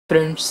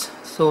Friends,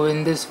 so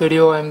in this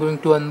video I'm going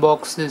to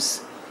unbox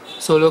this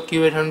Xolo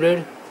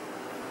Q800.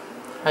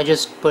 I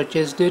just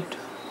purchased it.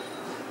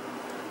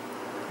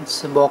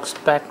 It's a box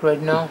packed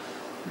right now.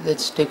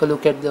 Let's take a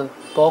look at the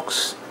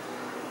box.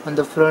 On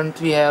the front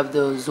we have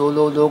the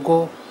Xolo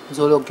logo,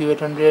 Xolo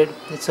Q800.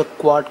 It's a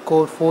quad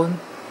core phone,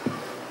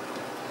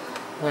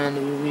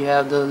 and we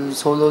have the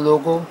Xolo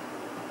logo.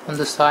 On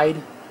the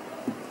side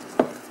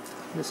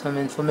there's some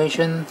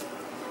information,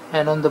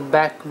 and on the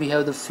back we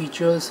have the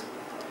features.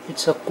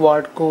 It's a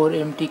quad-core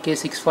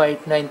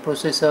MTK6589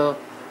 processor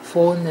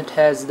phone. It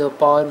has the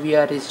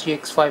PowerVR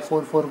SGX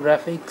 544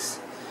 graphics,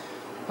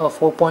 a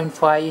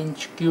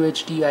 4.5-inch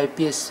QHD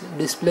IPS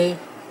display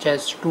which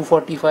has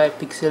 245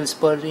 pixels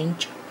per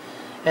inch,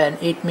 an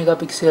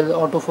 8-megapixel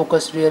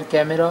autofocus rear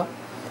camera,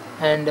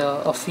 and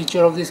a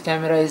feature of this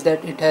camera is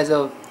that it has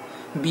a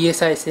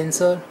BSI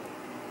sensor.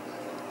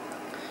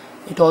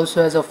 It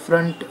also has a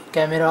front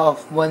camera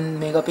of 1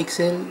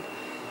 megapixel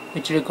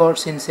which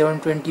records in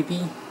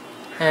 720p,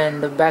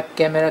 and the back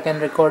camera can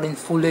record in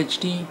full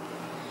HD.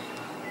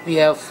 We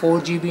have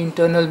 4 GB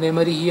internal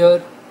memory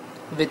here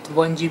with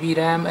 1 GB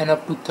RAM and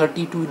up to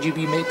 32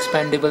 GB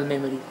expandable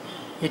memory.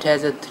 It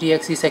has a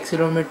 3-axis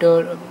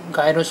accelerometer,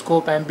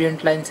 gyroscope,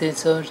 ambient line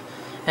sensors,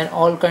 and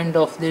all kind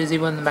of, there is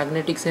even a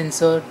magnetic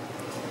sensor,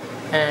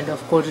 and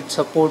of course it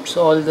supports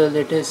all the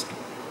latest.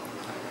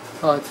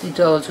 It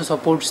also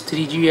supports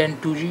 3G and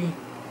 2G.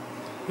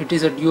 It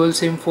is a dual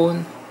SIM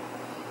phone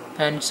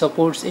and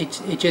supports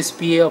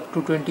HSPA up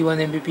to 21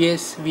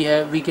 Mbps.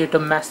 We get a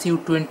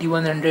massive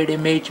 2100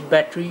 mAh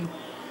battery,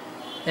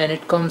 and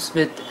it comes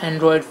with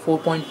Android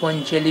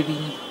 4.1 Jelly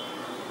Bean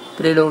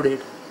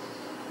preloaded,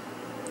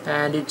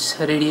 and it's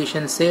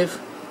radiation safe.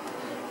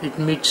 It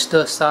meets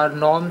the SAR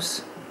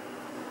norms.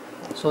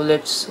 So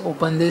let's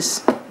open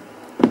this.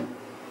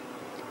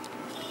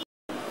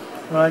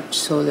 Right,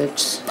 so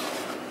let's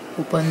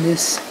open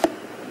this,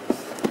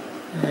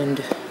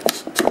 and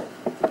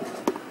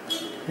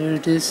here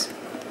it is,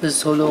 the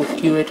Xolo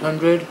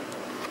Q800.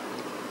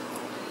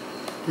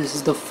 This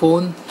is the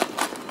phone.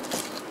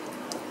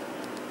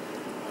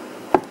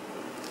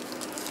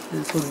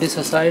 We'll put this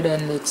aside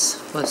and let's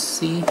first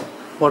see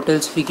what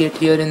else we get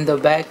here in the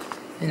back,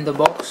 in the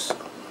box.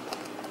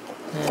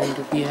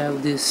 And we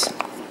have this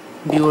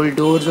dual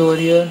doors over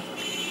here.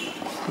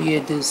 We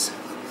get this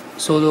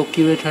Xolo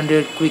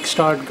Q800 quick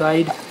start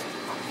guide.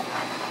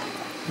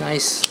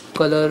 Nice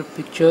color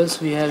pictures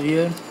we have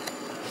here.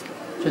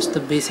 Just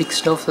the basic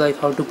stuff like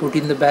how to put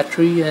in the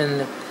battery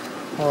and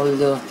all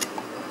the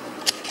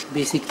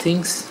basic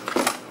things.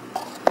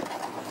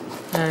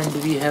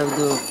 And we have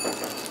the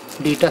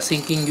data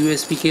syncing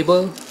USB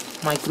cable,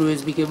 micro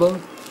USB cable.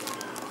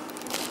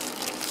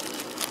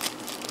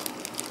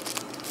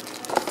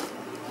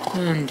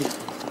 And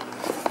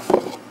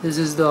this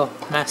is the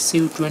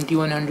massive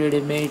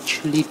 2100 mAh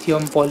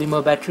lithium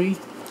polymer battery.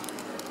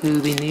 We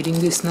will be needing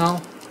this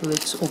now.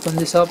 Let's open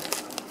this up.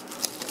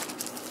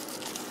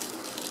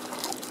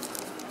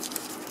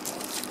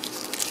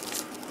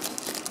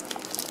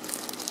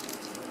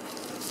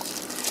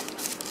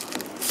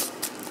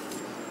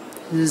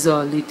 This is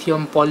a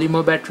lithium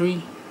polymer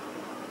battery,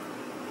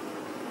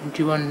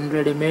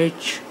 2100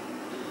 mAh.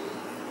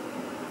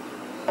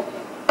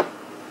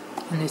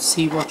 And let's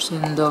see what's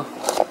in the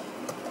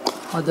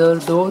other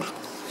door.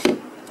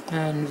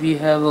 And we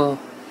have a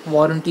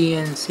warranty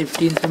and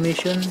safety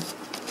information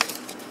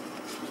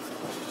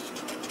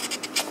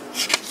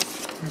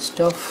and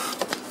stuff.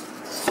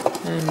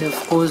 And of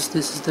course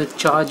this is the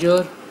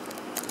charger.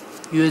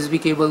 USB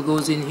cable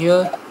goes in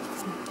here.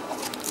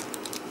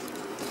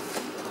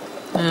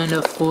 And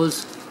of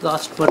course,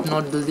 last but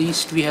not the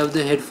least, we have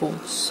the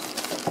headphones.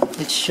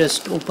 Let's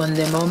just open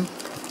them up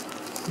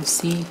and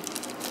see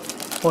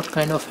what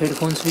kind of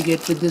headphones we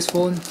get with this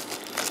phone.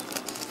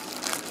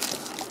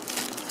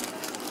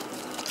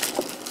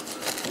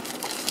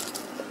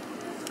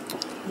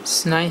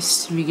 It's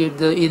nice. We get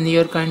the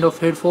in-ear kind of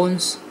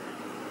headphones.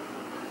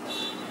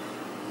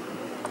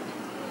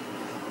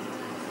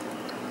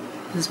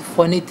 The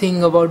funny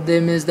thing about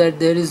them is that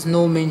there is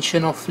no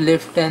mention of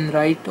left and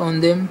right on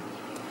them.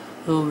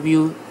 So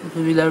you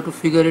will have to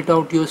figure it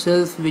out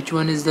yourself, which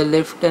one is the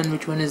left and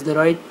which one is the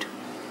right.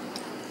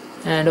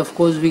 And of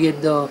course we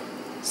get the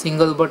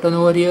single button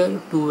over here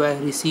to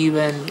receive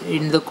and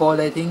end the call,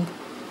 I think.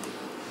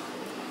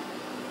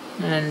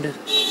 And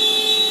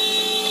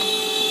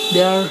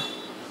they are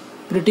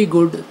pretty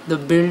good. The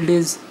build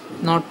is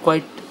not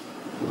quite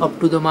up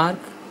to the mark.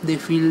 They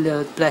feel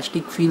the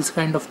plastic feels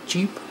kind of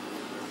cheap,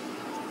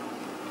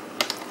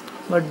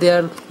 but they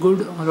are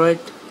good.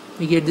 Alright,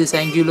 we get this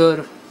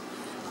angular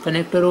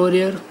connector over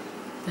here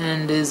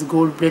and there's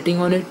gold plating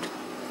on it,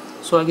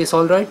 so I guess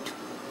alright.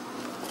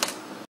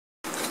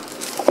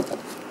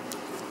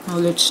 Now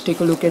let's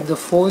take a look at the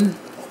phone.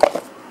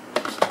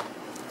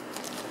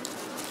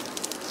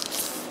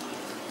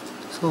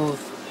 So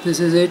this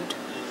is it,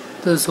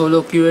 the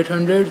Xolo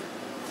Q800.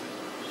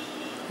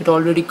 It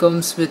already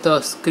comes with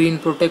a screen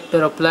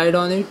protector applied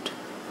on it,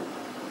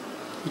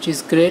 which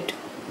is great.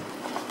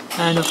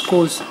 And of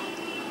course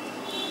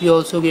we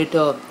also get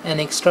an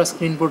extra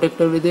screen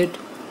protector with it,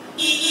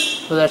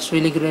 so that's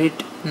really great.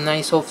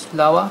 Nice of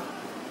Lava.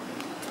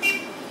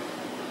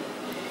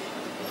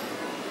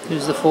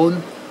 Here's the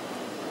phone.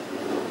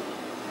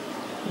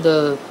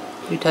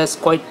 It has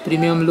quite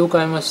premium look,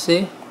 I must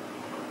say.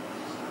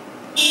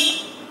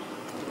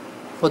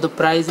 For the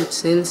price it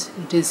sells,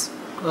 it is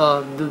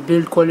the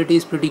build quality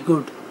is pretty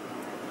good.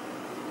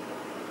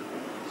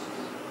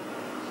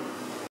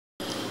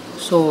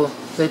 So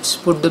let's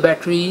put the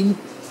battery in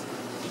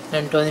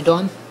and turn it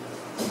on.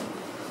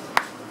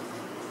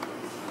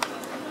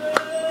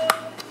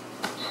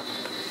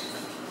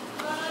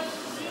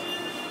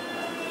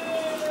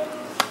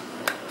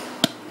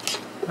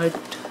 Right,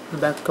 the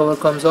back cover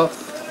comes off,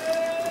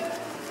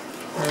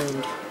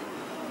 and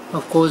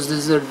of course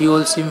this is a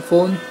dual SIM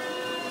phone,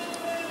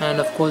 and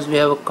of course we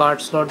have a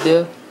card slot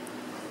there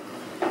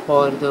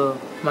for the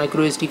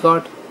micro SD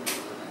card.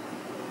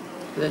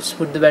 Let's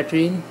put the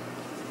battery in.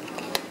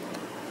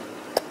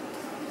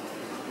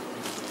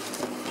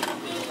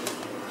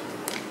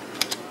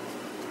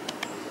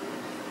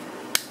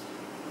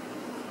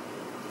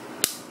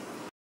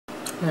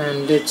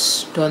 And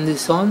let's turn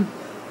this on,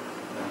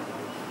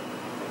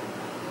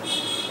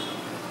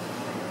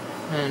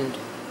 and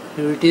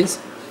here it is.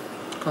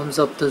 Comes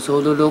up the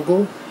Xolo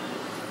logo,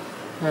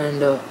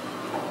 and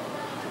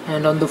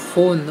on the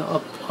phone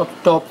up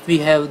top we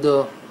have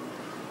the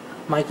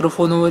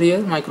microphone over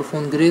here,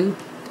 microphone grill,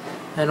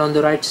 and on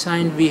the right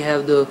side we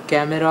have the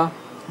camera,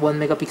 1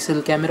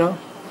 megapixel camera,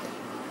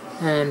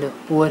 and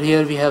over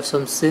here we have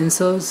some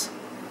sensors.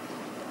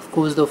 Of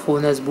course the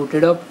phone has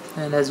booted up,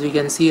 and as we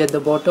can see at the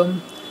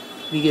bottom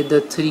we get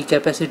the 3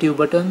 capacitive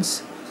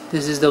buttons.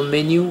 This is the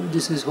menu,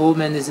 this is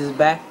home, and this is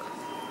back.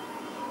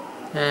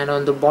 And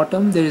on the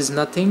bottom there is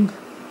nothing.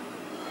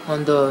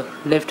 On the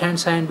left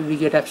hand side we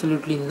get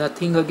absolutely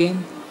nothing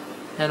again,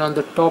 and on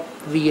the top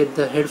we get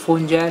the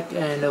headphone jack,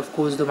 and of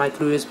course the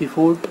micro USB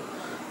port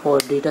for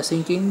data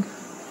syncing.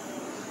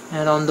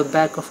 And on the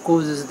back of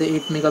course is the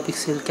 8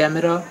 megapixel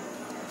camera,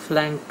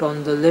 flanked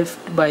on the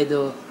left by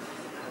the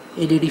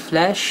LED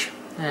flash,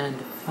 and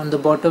on the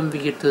bottom we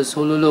get the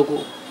Xolo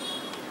logo.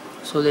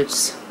 So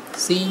let's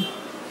see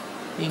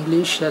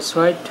English, that's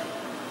right.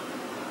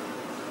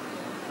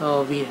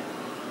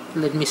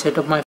 Let me set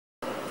up my.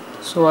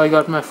 So I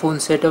got my phone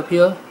set up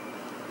here,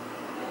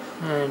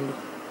 and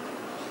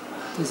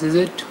this is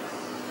it.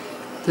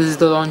 This is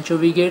the launcher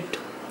we get,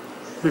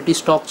 pretty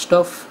stock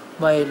stuff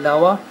by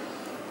Lava.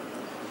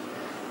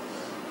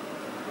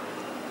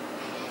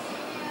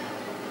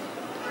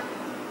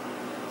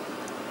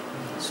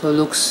 So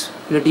looks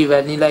pretty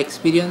vanilla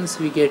experience.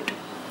 We get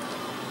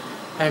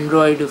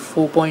Android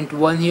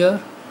 4.1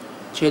 here,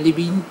 Jelly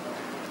Bean.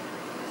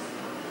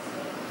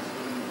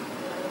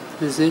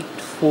 This is it,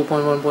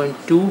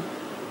 4.1.2.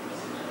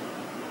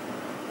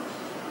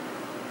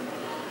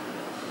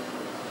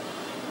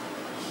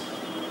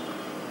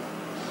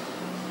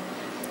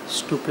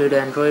 Stupid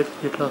Android,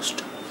 get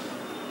lost.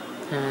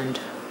 And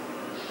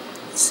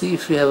let's see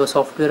if we have a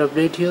software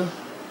update here,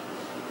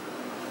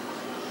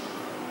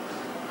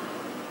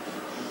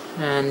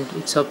 and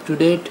it's up to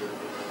date.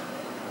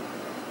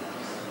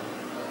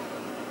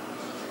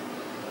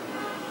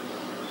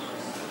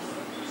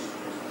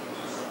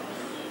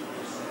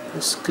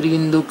 The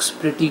screen looks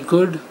pretty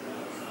good,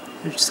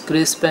 it's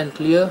crisp and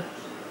clear.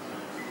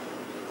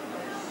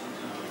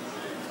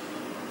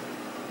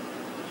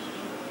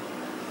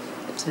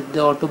 Set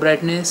the auto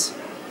brightness.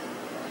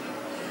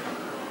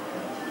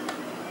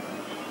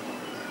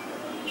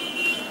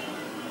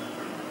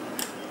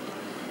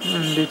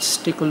 And let's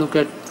take a look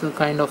at the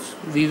kind of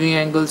viewing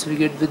angles we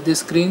get with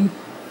this screen.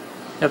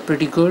 They're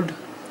pretty good.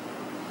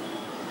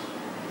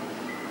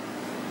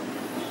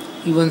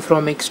 Even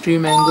from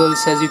extreme angles,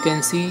 as you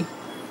can see,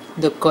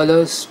 the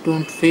colors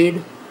don't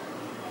fade,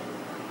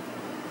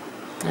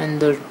 and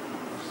the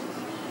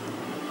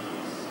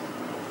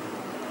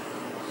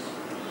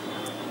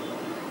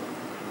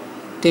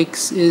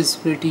text is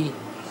pretty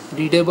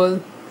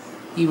readable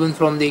even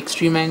from the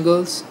extreme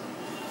angles,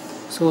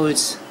 so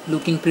it's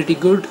looking pretty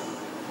good.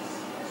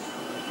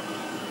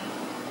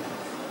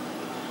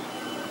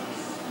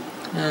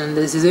 And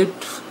this is it.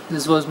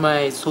 This was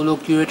my Xolo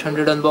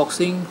Q800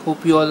 unboxing.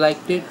 Hope you all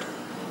liked it.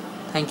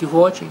 Thank you for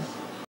watching.